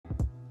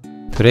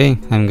Today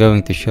I'm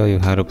going to show you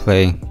how to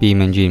play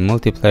BeamNG in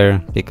multiplayer,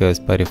 because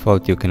by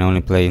default you can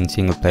only play in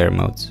single player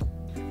modes.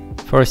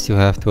 First you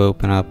have to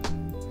open up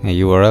a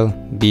URL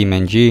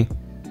BeamNG.drive.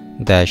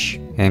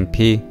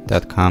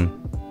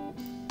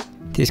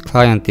 This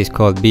client is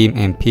called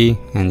BeamMP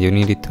and you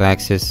need it to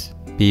access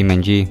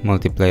BeamNG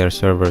multiplayer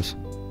servers.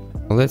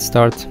 So let's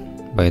start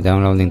by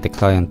downloading the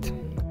client.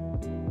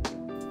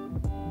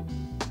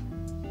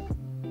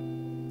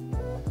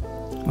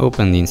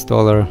 Open the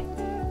installer.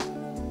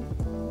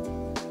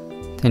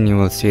 Then you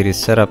will see this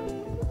setup.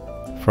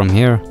 From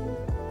here,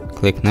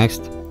 click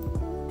next,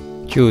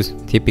 choose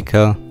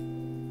typical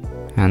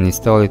and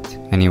install it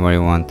anywhere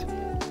you want.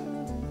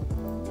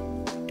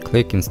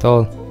 Click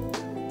install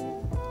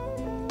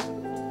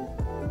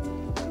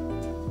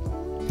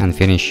and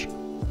finish.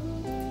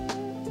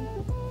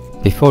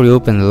 Before you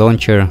open the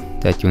launcher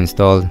that you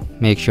installed,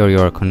 make sure you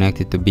are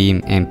connected to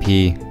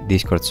BeamMP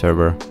Discord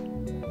server.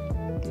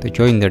 To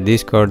join their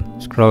Discord,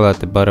 scroll at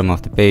the bottom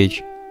of the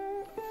page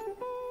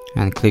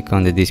and click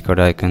on the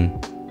Discord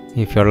icon.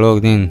 If you are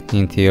logged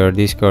into your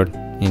Discord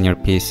in your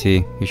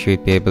PC, you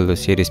should be able to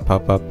see this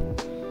pop up.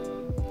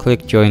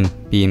 Click join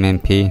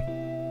BeamMP.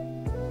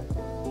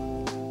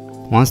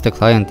 Once the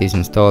client is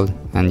installed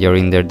and you're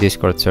in their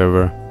Discord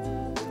server,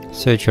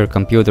 search your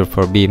computer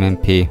for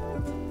BeamMP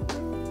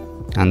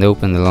and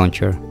open the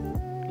launcher.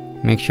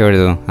 Make sure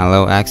to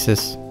allow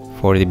access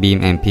for the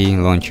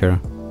BeamMP launcher.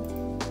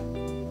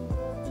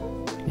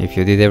 If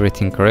you did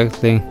everything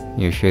correctly,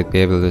 you should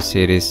be able to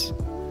see this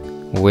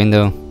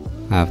window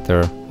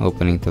after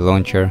opening the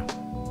launcher.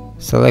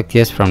 Select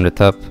yes from the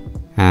top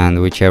and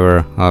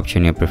whichever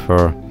option you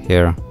prefer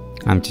here.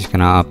 I'm just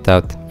gonna opt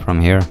out from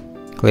here.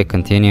 Click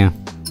continue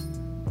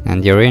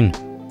and you're in.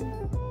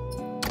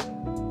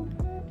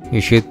 You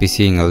should be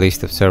seeing a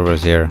list of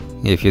servers here.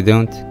 If you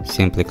don't,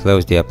 simply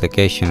close the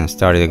application and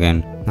start it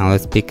again. Now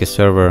let's pick a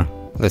server.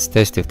 Let's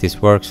test if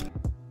this works.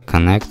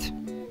 Connect.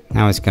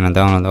 Now it's gonna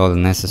download all the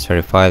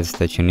necessary files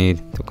that you need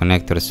to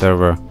connect to the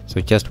server, so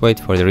just wait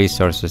for the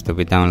resources to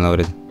be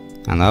downloaded.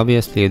 And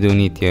obviously you do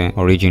need the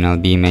original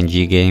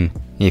BeamNG game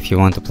if you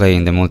want to play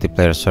in the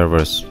multiplayer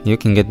servers. You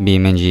can get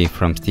BeamNG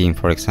from Steam,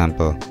 for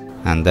example.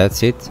 And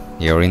that's it,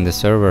 you're in the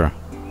server.